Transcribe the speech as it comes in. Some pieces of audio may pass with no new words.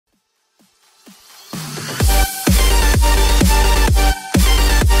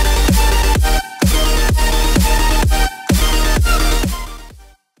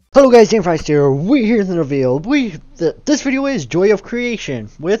guys, DameFights here. We here in the reveal. This video is Joy of Creation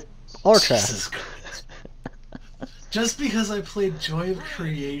with Ultra. Just because I played Joy of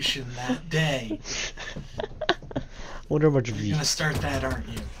Creation that day. Wonder what you're gonna start that, aren't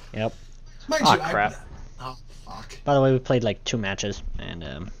you? Yep. Oh crap. Oh fuck. By the way, we played like 2 matches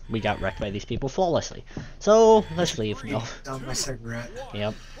and we got wrecked by these people flawlessly. So let's leave. No. Down my cigarette.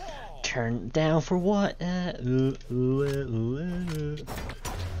 Yep. Turn down for what?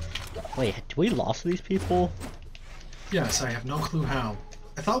 Wait, did we lost these people? Yes, I have no clue how.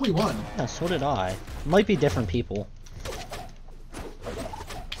 I thought we won. Yeah, so did I. Might be different people.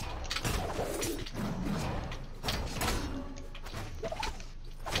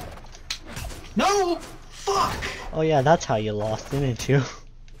 No! Fuck! Oh yeah, that's how you lost, didn't you?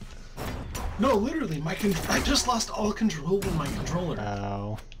 No, literally, I just lost all control of my controller.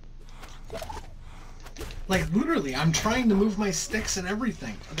 Oh. Like, literally, I'm trying to move my sticks and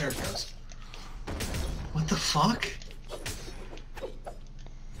everything. Oh, there it goes. What the fuck?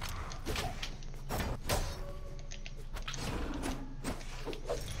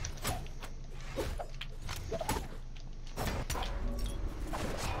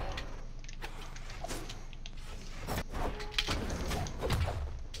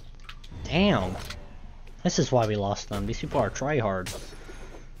 Damn. This is why we lost them. These people are tryhard.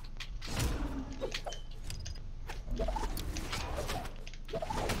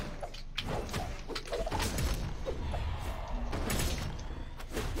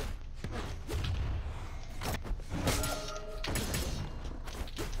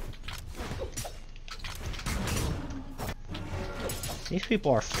 These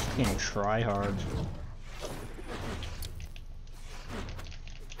people are fucking tryhards.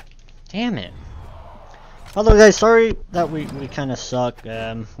 Damn it. Although guys, sorry that we kind of suck.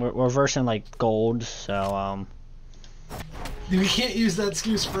 We're versing like gold, so We can't use that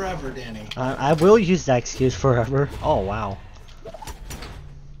excuse forever, Danny. I will use that excuse forever. Oh wow.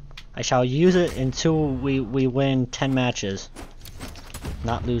 I shall use it until we win 10 matches.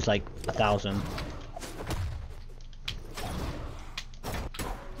 Not lose like 1,000.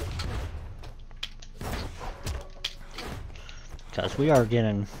 Because we are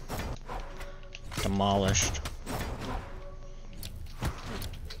getting demolished.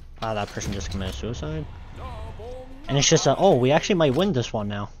 Wow, that person just committed suicide. And it's just a, oh, we actually might win this one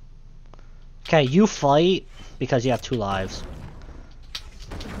now. Okay, you fight because you have 2 lives.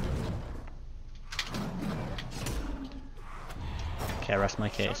 Okay, rest my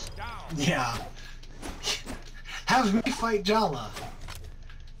case. Yeah. Have me fight BrawlHalla.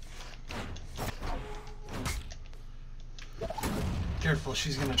 Careful,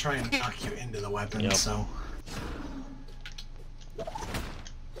 she's gonna try and knock you into the weapon, yep. So...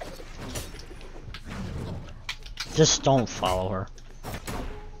 Just don't follow her.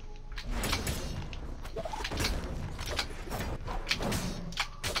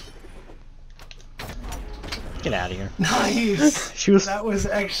 Get out of here. Nice! That was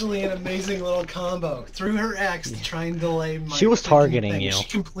actually an amazing little combo. Threw her axe to try and delay my... She was targeting you. She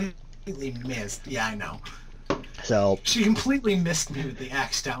completely missed. Yeah, I know. So she completely missed me with the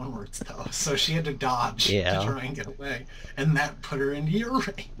axe downwards, though, so she had to dodge to try and get away, and that put her into your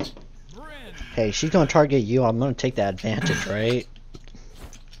range. Hey, she's gonna target you. I'm gonna take that advantage, right?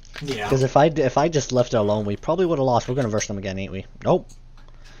 Yeah. Because if I just left her alone, we probably would have lost. We're gonna verse them again, ain't we? Nope.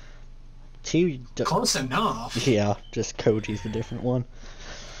 Close enough. Yeah, just Koji's the different one.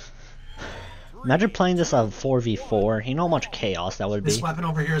 Imagine playing this on 4v4. You know how much chaos that would be. This weapon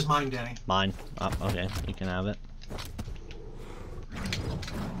over here is mine, Danny. Mine. Oh, okay, you can have it.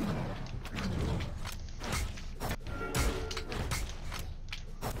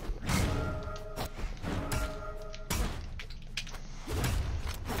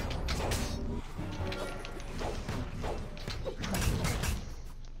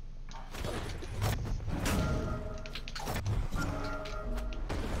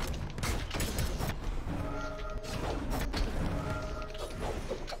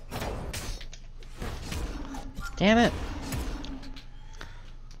 Damn it!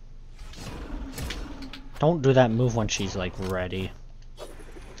 Don't do that move when she's like ready.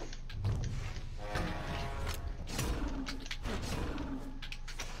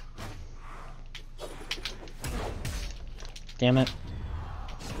 Damn it.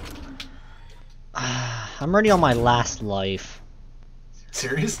 I'm already on my last life.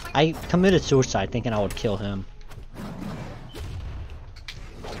 Seriously? I committed suicide thinking I would kill him.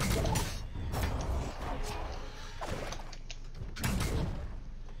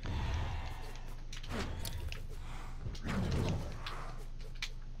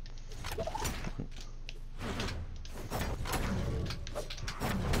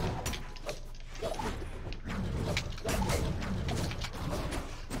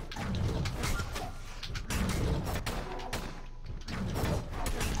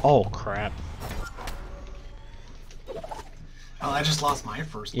 Oh crap. Oh, I just lost my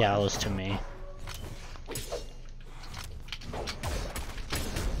first. Yeah, it was to me.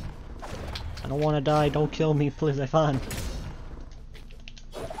 I don't want to die. Don't kill me, please. I'm fine.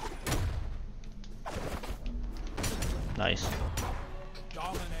 Nice.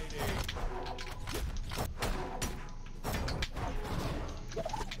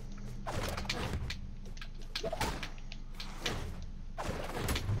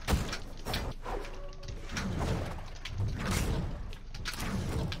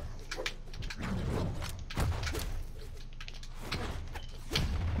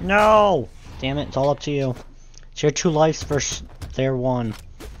 No! Damn it, it's all up to you. It's your 2 lives versus their 1.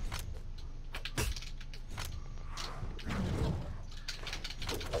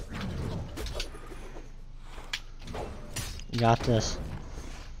 You got this.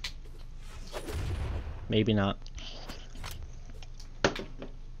 Maybe not.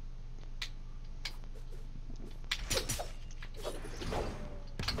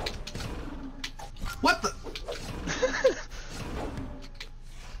 What the?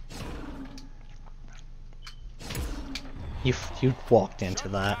 You walked into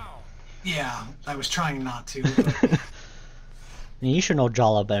that. Yeah, I was trying not to. You should know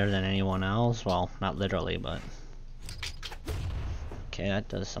BrawlHalla better than anyone else. Well, not literally, but... Okay, that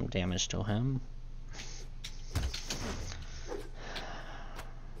does some damage to him.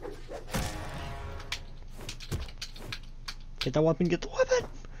 Get that weapon, get the weapon!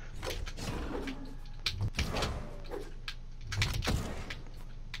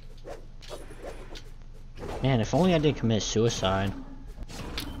 Man, if only I didn't commit suicide.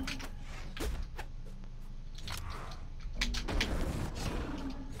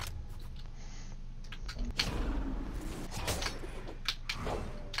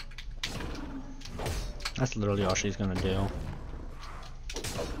 That's literally all she's gonna do.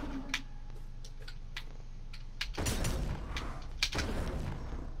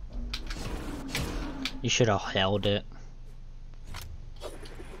 You should have held it.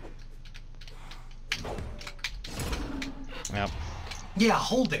 Yep. Yeah,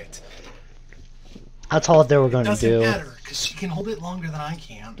 hold it. That's all they were going to do. Doesn't matter, because she can hold it longer than I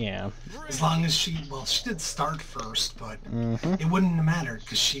can. Yeah. As long as she, well, she did start first, but it wouldn't have mattered,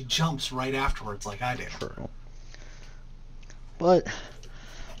 because she jumps right afterwards like I did. True. But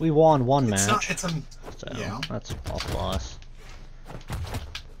we won one match. It's a, so yeah. That's all plus.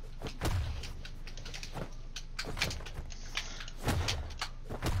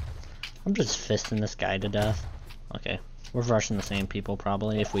 I'm just fisting this guy to death. Okay. We're rushing the same people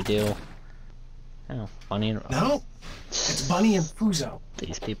probably if we do. Oh, Bunny and... No! It's Bunny and Fuzo.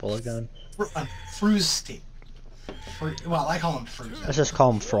 These people again. Fruzty. Well, I call him Fruz. Let's just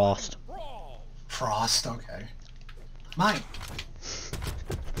call him Frost. Frost, okay. Mine.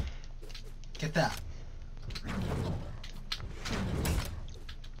 Get that.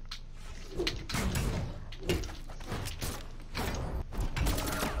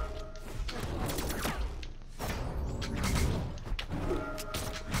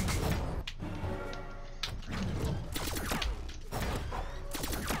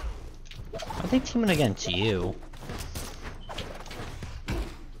 Are they teaming against you?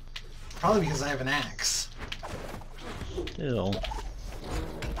 Probably because I have an axe. Still.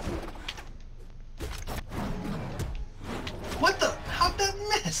 What the? How'd that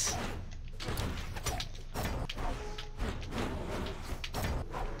miss?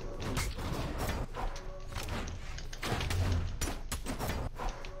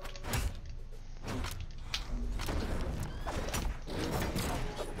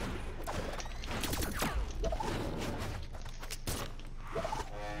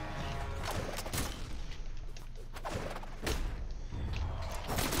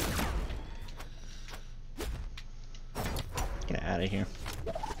 Get out of here.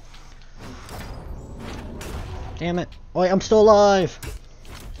 Damn it. Wait, I'm still alive!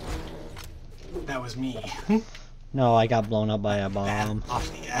 That was me. No, I got blown up by a bomb. Off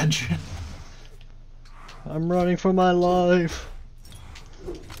the edge. I'm running for my life.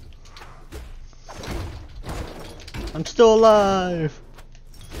 I'm still alive!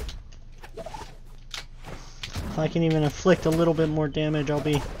 If I can even inflict a little bit more damage, I'll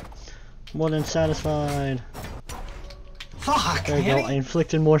be more than satisfied. Fuck, There you go, I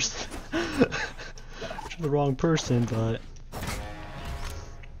inflicted more to the wrong person, but...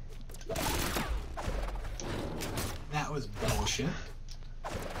 That was bullshit.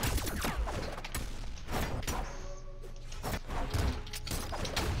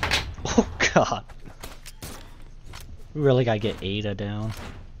 Oh god. We really gotta get Ada down.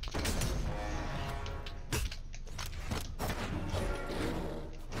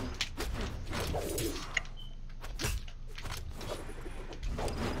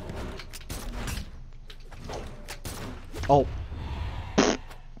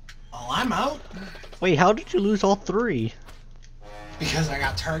 Well, I'm out. Wait, how did you lose all 3? Because I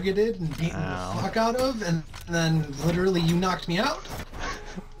got targeted and beaten the fuck out of, and then literally you knocked me out?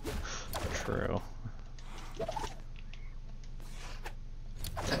 True.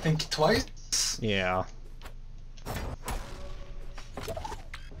 I think twice? Yeah.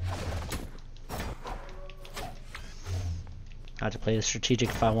 I have to play the strategic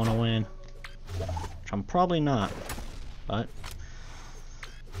if I want to win. Which I'm probably not. But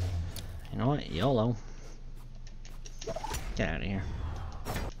you know what? YOLO. Get out of here.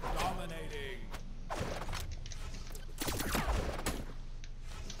 Dominating.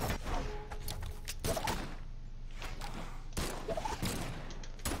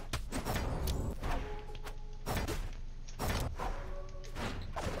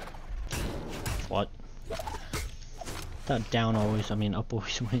 What? That down always, I mean up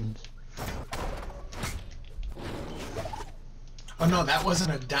always wins. Oh no, that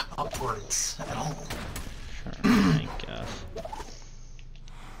wasn't a down upwards at all. Sure, I guess.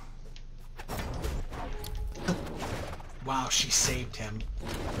 Wow, she saved him.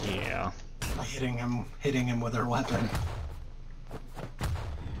 Yeah. By hitting him with her weapon.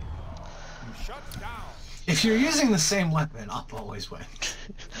 Shut down. If you're using the same weapon, up always wins.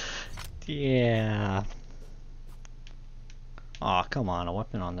 Yeah. Aw, come on, a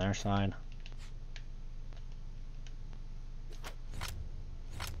weapon on their side.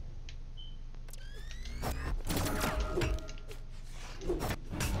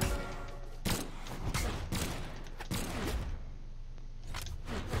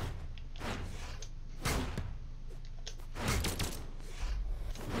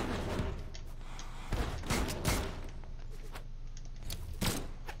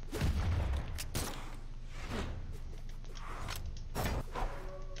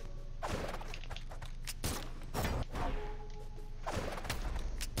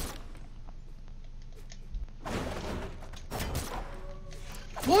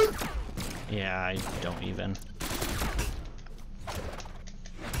 What? Yeah, I don't even.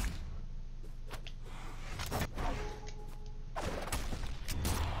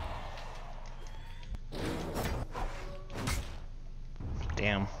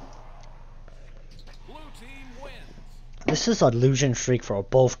 Damn. Blue team wins. This is a losing streak for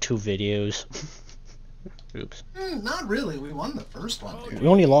both 2 videos. Oops. Not really. We won the first one, dude. We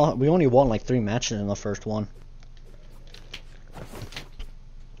only won like 3 matches in the first one.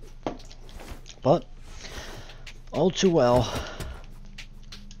 But all too well.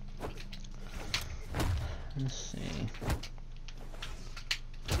 Let's see.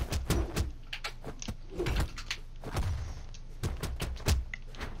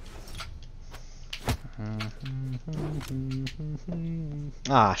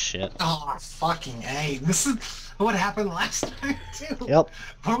 Ah, shit. Oh, fucking A. This is what happened last time, too. Yep.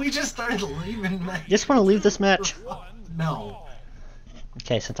 When we just started leaving match. Just want to leave this match. No.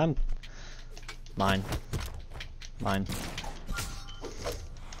 Okay, since I'm... Mine. Now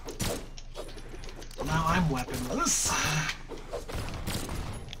I'm weaponless.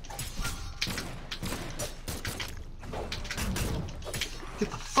 Get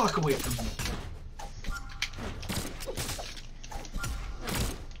the fuck away from me.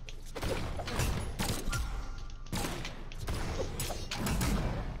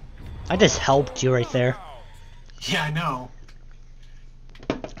 I just helped you right there. Yeah, I know.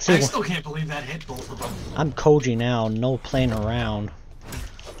 See, I still can't believe that hit both of them. I'm Koji now, no playing around.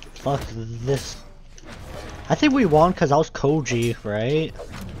 Fuck this. I think we won because I was Koji, right?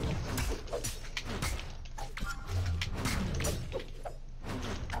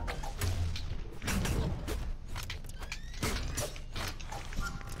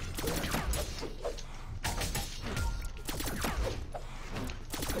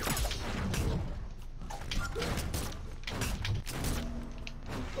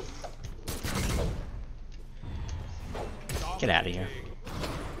 Get out of here.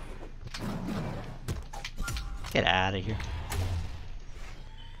 Get out of here.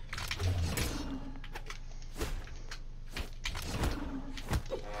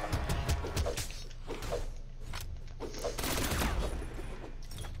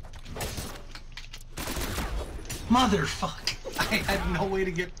 Motherfuck. I had no way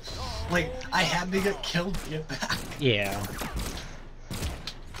to get... Like, I had to get killed to get back. Yeah.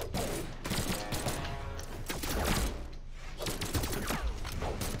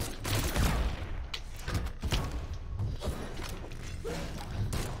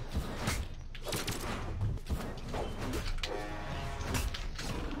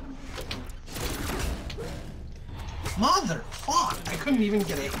 Motherfuck! I couldn't even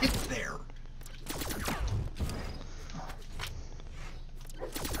get a hit there.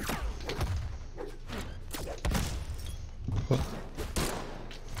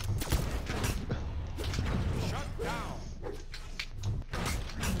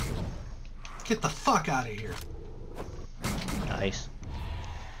 Get the fuck out of here. Nice.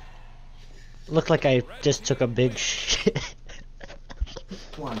 Looked like I just took a big shit.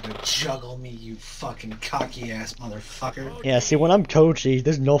 Wanted to juggle me, you fucking cocky ass motherfucker. Yeah, see, when I'm coachy,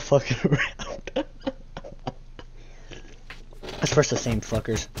 there's no fucking around. That's first the same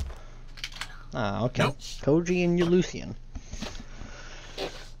fuckers. Ah, okay. Nope. Koji and Lucian.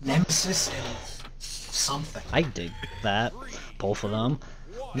 Nemesis and something. I dig that. Both of them.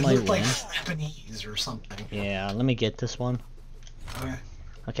 It Might looked like win. Japanese or something. Yeah, let me get this one. Okay.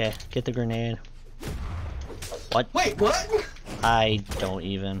 Okay, get the grenade. What? Wait, what? I don't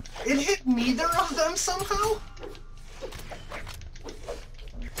even. It hit neither of them somehow?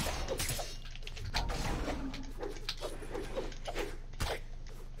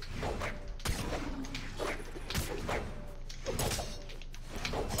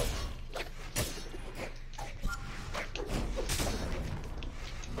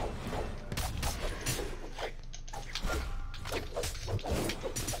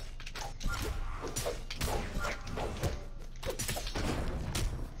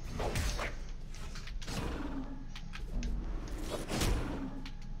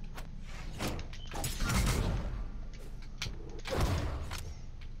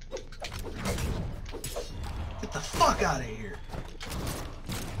 Get the fuck out of here.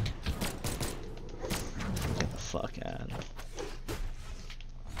 Get the fuck out of it.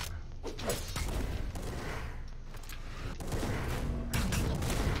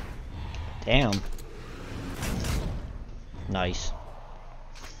 Damn. Nice.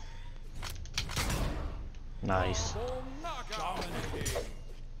 Nice. Dominating.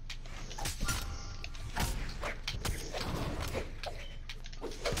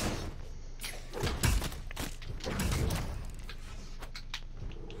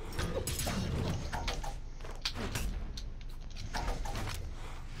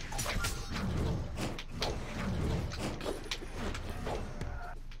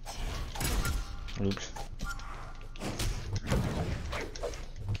 Oops.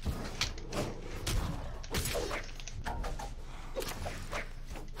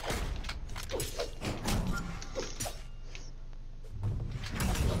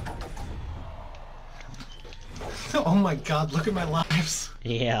 Oh my god, look at my lives.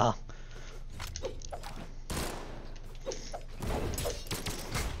 Yeah.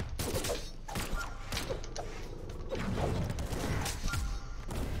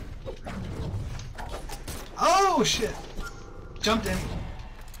 Oh shit! Jumped in.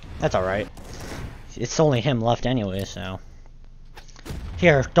 That's alright. It's only him left anyway, so.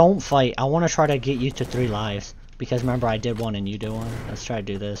 Here, don't fight. I want to try to get you to 3 lives. Because remember, I did one and you did one. Let's try to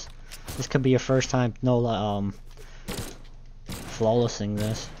do this. This could be your first time, flawlessing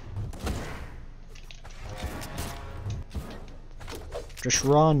this. Just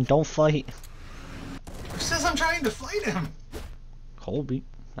run, don't fight. Who says I'm trying to fight him? Colby.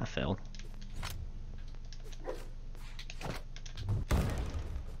 I failed.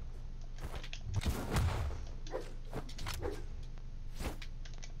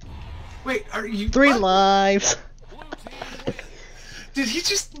 Wait, are you 3 what? lives! Did he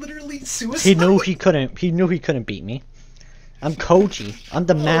just literally suicide? He knew he couldn't. He knew he couldn't beat me. I'm Koji. I'm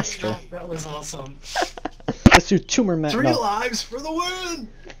the master. God, that was awesome. Let's do tumor match. 3 No. lives for the win!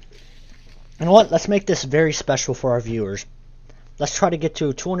 You know what? Let's make this very special for our viewers. Let's try to get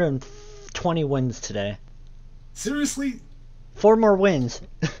to 220 wins today. Seriously? 4 more wins.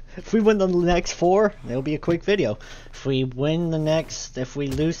 If we win the next 4, it'll be a quick video. If we lose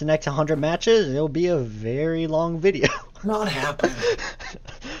the next 100 matches, it'll be a very long video. Not happening.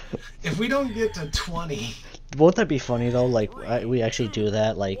 If we don't get to 20... Won't that be funny though? Like, we actually do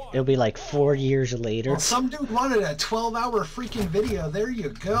that. Like, it'll be like 4 years later. Well, some dude wanted a 12-hour freaking video. There you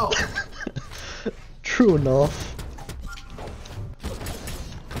go. True enough.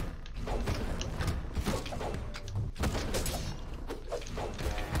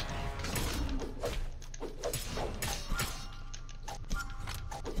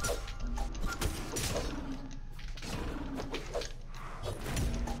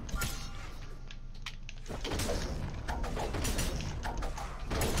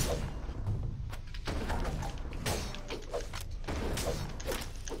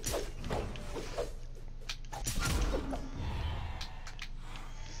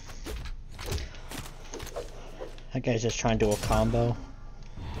 That guy's just trying to do a combo.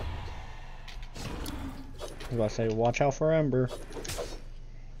 I was about to say, watch out for Ember.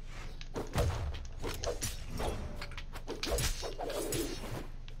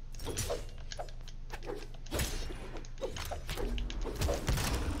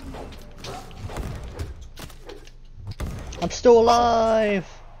 I'm still alive!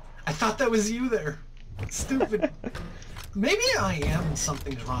 I I thought that was you there. Stupid. Maybe I am.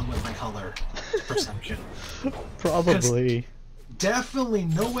 Something's wrong with my color perception. Probably. Definitely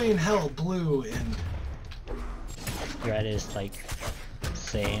no way in hell blue and red is like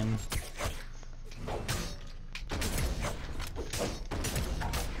same.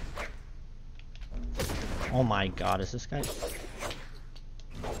 Oh my god, is this guy?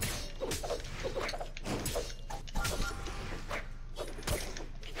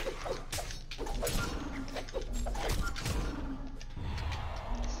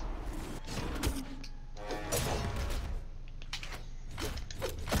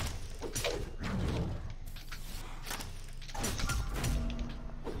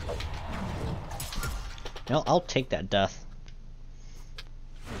 No, I'll take that death.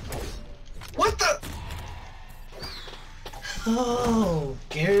 What the? Oh,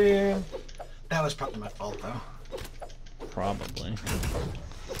 Gary. That was probably my fault, though. Probably.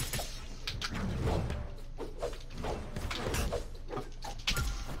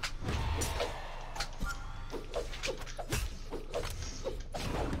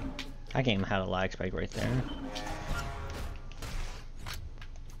 That game had a lag spike right there.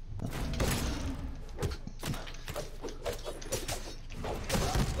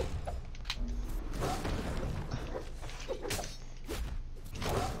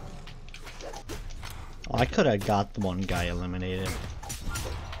 Oh, I could have got the one guy eliminated.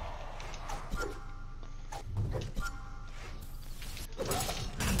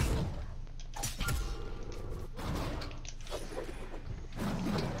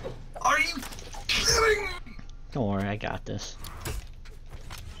 Are you kidding me? Don't worry, I got this.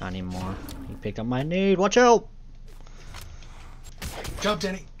 Not anymore. He picked up my nade. Watch out! Jump,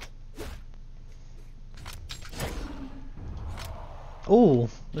 Denny. Ooh,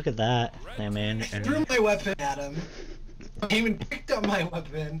 look at that. Yeah, man. I threw my weapon at him. Came and picked up my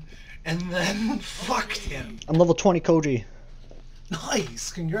weapon, and then fucked him. I'm level 20 Koji.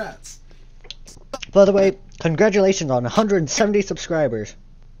 Nice, congrats. By the way, congratulations on 170 subscribers.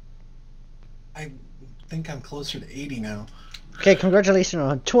 I think I'm closer to 80 now. Okay, congratulations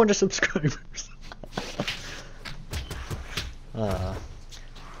on 200 subscribers.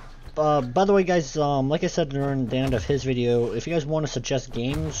 By the way, guys, like I said during the end of his video, if you guys want to suggest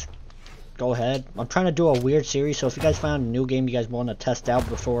games, go ahead. I'm trying to do a weird series, so if you guys found a new game you guys want to test out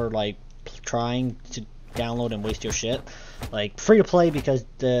before, like, trying to download and waste your shit, like, free to play, because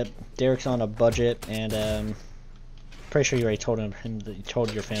Derek's on a budget, and, pretty sure you already told him that you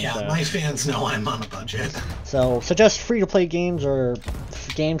told your fans. Yeah, my fans know I'm on a budget. So, suggest free to play games, or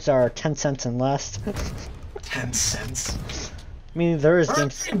games that are 10 cents and less. 10 cents? I mean, there is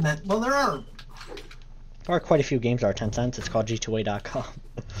games. Well, there are. There are quite a few games that are 10 cents. It's called G2A.com.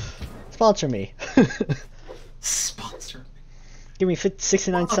 Sponsor me. Sponsor me. Give me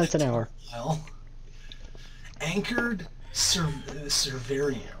 69 cents an hour. Well, Anchored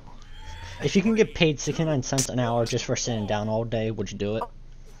Cerverio. If you can get paid 69 cents an hour just for sitting down all day, would you do it?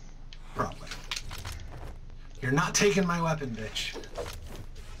 Probably. You're not taking my weapon, bitch.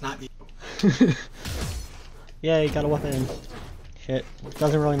 Not you. Yeah, you got a weapon. Shit.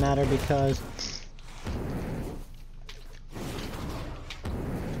 Doesn't really matter because...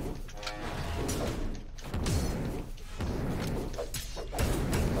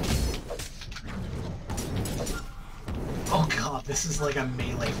 Oh god, this is like a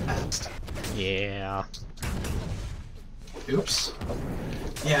melee fest. Yeah. Oops.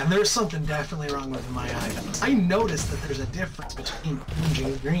 Yeah, there's something definitely wrong with my items. I noticed that there's a difference between orange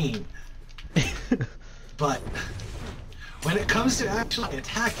and green. But when it comes to actually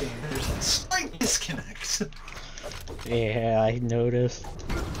attacking, there's a slight disconnect. Yeah, I noticed.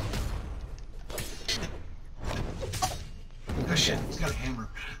 Oh shit, he's got a hammer.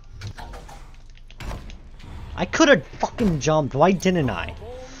 I could have fucking jumped. Why didn't I?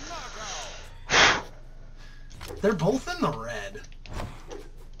 They're both in the red.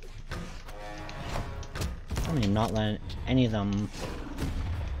 I mean, not letting any of them...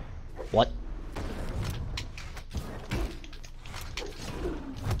 What?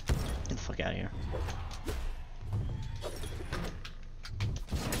 Get the fuck out of here.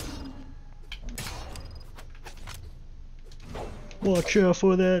 Watch out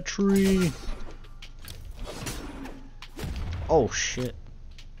for that tree. Oh shit.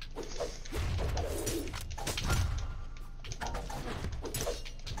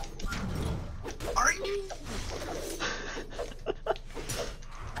 Are you?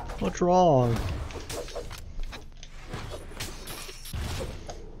 What's wrong?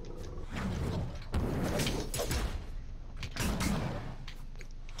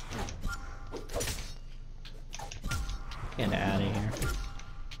 Get out of here.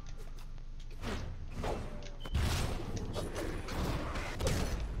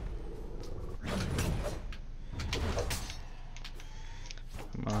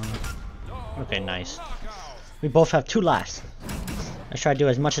 Okay, nice. We both have 2 lives. Let's try to do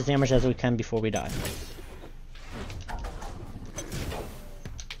as much damage as we can before we die.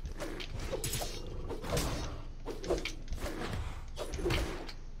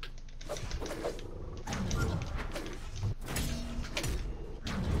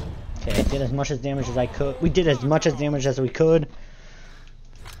 Okay, I did as much damage as I could. We did as much damage as we could.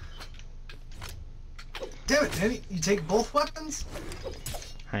 Damn it, Danny. You take both weapons?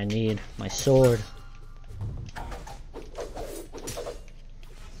 I need my sword.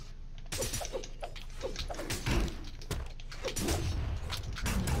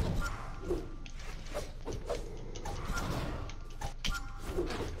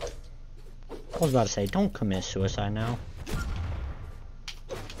 I was about to say, don't commit suicide now.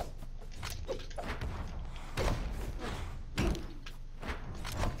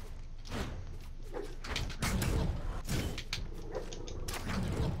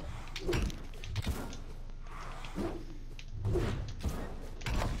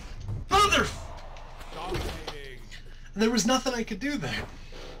 Mother! There was nothing I could do there.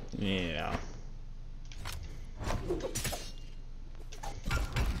 Yeah.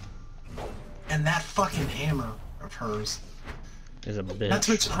 And that fucking hammer of hers Is a bitch. That's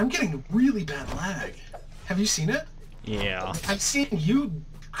what I'm getting really bad lag. Have you seen it? Yeah. I've seen you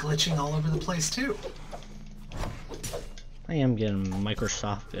glitching all over the place too. I am getting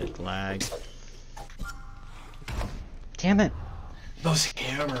Microsoft lag. Damn it. Those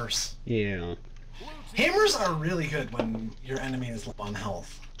hammers. Yeah. Hammers are really good when your enemy is low on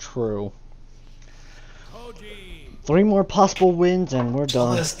health. True. 3 more possible wins and we're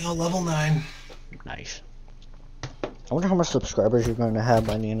done. That's now level 9. Nice. I wonder how much subscribers you're going to have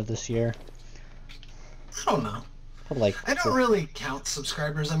by the end of this year. I don't know. Like, I don't really count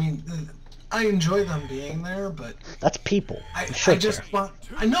subscribers. I mean, I enjoy them being there, but that's people. I care. just want.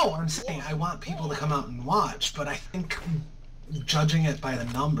 I know. I'm saying I want people to come out and watch, but I think judging it by the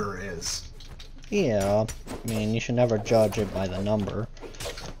number is. Yeah, I mean, you should never judge it by the number,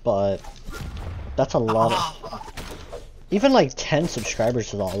 but that's a lot of... Even like 10 subscribers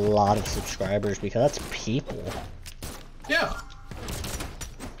is a lot of subscribers because that's people. Yeah.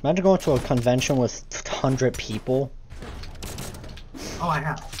 Imagine going to a convention with 100 people. Oh, I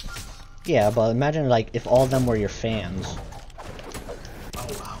have. Yeah, but imagine like if all of them were your fans. Oh,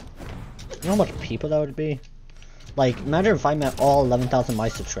 wow. You know how much people that would be? Like, imagine if I met all 11,000 my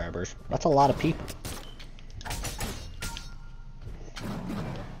subscribers. That's a lot of people.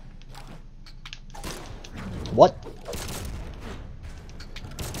 What?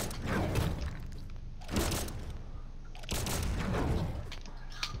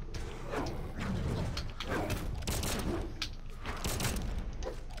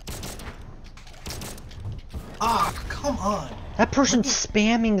 Ah, come on. That person's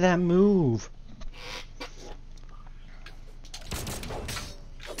spamming that move.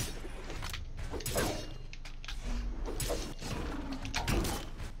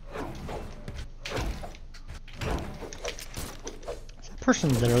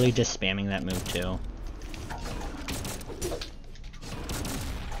 Person's literally just spamming that move too.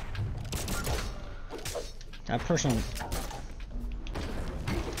 That person...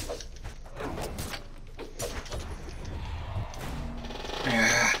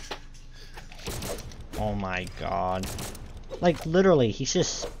 Oh my god. Like literally, he's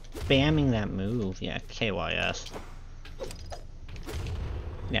just spamming that move. Yeah, KYS.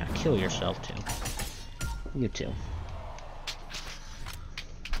 Yeah, kill yourself too. You too.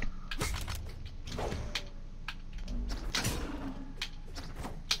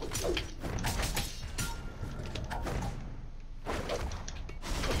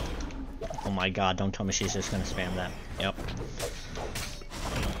 Oh my god, don't tell me she's just gonna spam that. Yep.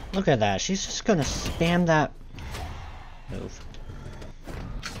 Look at that, she's just gonna spam that move.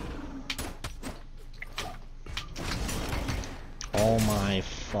 Oh my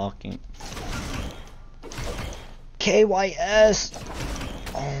fucking... KYS!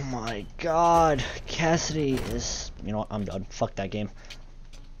 Oh my god, Cassidy is... You know what, I'm done. Fuck that game.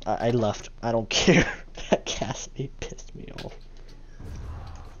 I left. I don't care. That Cassidy pissed me off.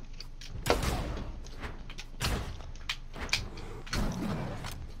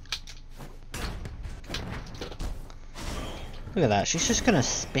 Look at that, she's just gonna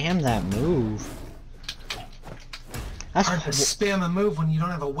spam that move. That's hard to spam a move when you don't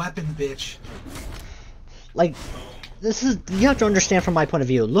have a weapon, bitch. Like, this is, you have to understand from my point of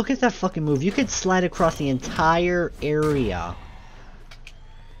view. Look at that fucking move. You could slide across the entire area.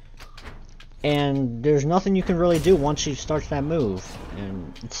 And there's nothing you can really do once she starts that move.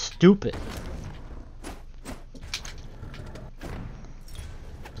 And it's stupid.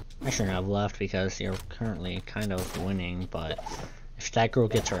 I shouldn't have left because you're currently kind of winning, but if that girl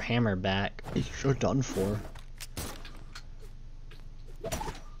gets her hammer back, you're done for.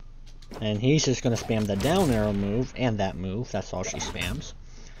 And he's just gonna spam the down arrow move and that move. That's all she spams.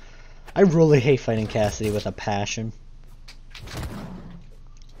 I really hate fighting Cassidy with a passion.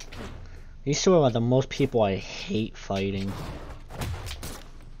 He's sort of one of the most people I hate fighting.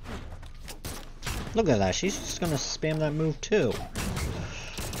 Look at that, she's just gonna spam that move too.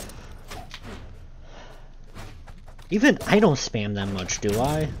 Even I don't spam that much, do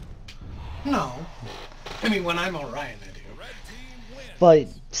I? No. I mean, when I'm Orion, I do. But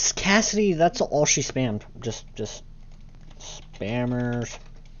Cassidy, that's all she spammed. Just spammers.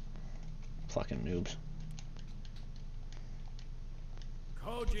 Fucking noobs.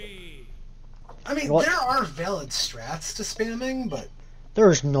 Koji. I mean, What? there are valid strats to spamming, but...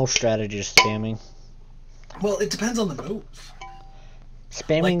 There's no strategy to spamming. Well, it depends on the move.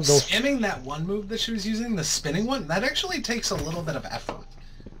 Spamming Like, those... spamming that one move that she was using, the spinning one, that actually takes a little bit of effort.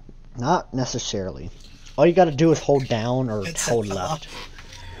 Not necessarily. All you gotta do is hold down or It's hold up. left.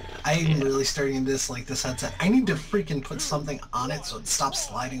 I'm really starting this, like, this headset. I need to freaking put something on it so it stops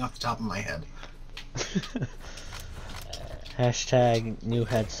sliding off the top of my head. Hashtag new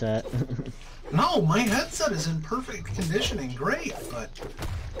headset. No, my headset is in perfect conditioning, great, but...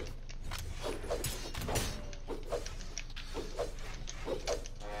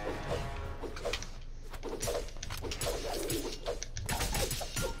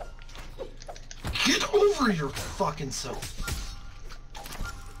 Get over your fucking self!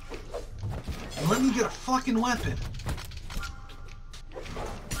 And let me get a fucking weapon!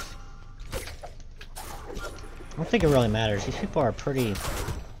 I don't think it really matters. These people are pretty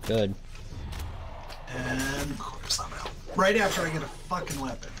good. And of course I'm out. Right after I get a fucking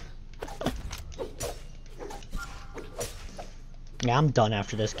weapon. Yeah, I'm done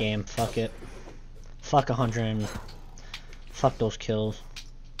after this game. Fuck it. Fuck 100 and... Fuck those kills.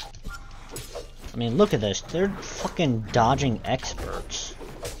 I mean, look at this. They're fucking dodging experts.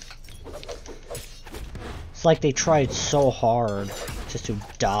 It's like they tried so hard just to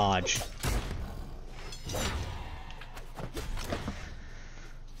dodge.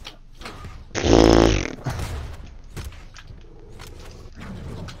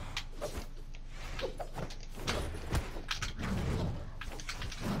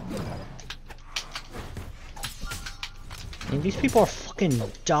 And these people are fucking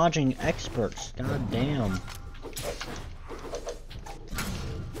dodging experts. God damn.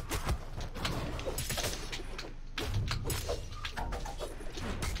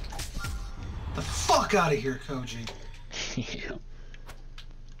 The fuck out of here, Koji. Yeah.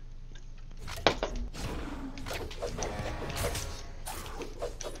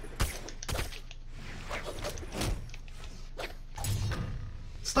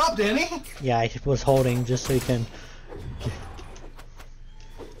 Stop, Danny! Yeah, I was holding just so you can...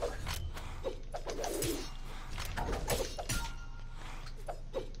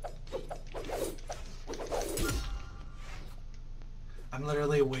 I'm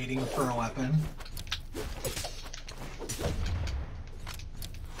literally waiting for a weapon.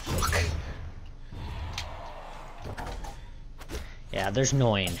 Fuck. Yeah, there's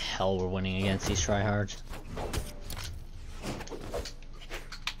no way in hell we're winning against these tryhards.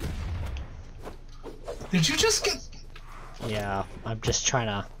 Did you just get... Yeah, I'm just trying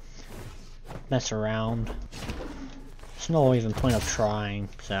to mess around. There's no even point of trying,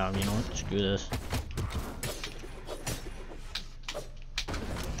 so you know what, screw this.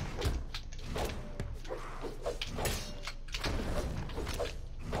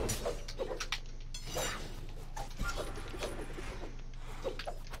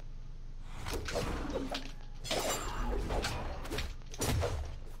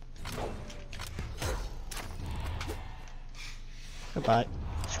 Goodbye.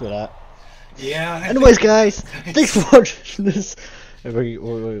 Screw that. Yeah, Anyways, guys, thanks for watching this. Were you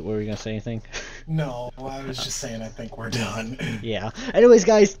gonna say anything? No, I was just saying I think we're done. Yeah. Anyways,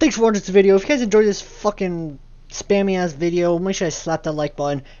 guys, thanks for watching this video. If you guys enjoyed this fucking spammy ass video, make sure to slap that like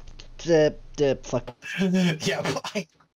button. Fuck. Yeah, bye.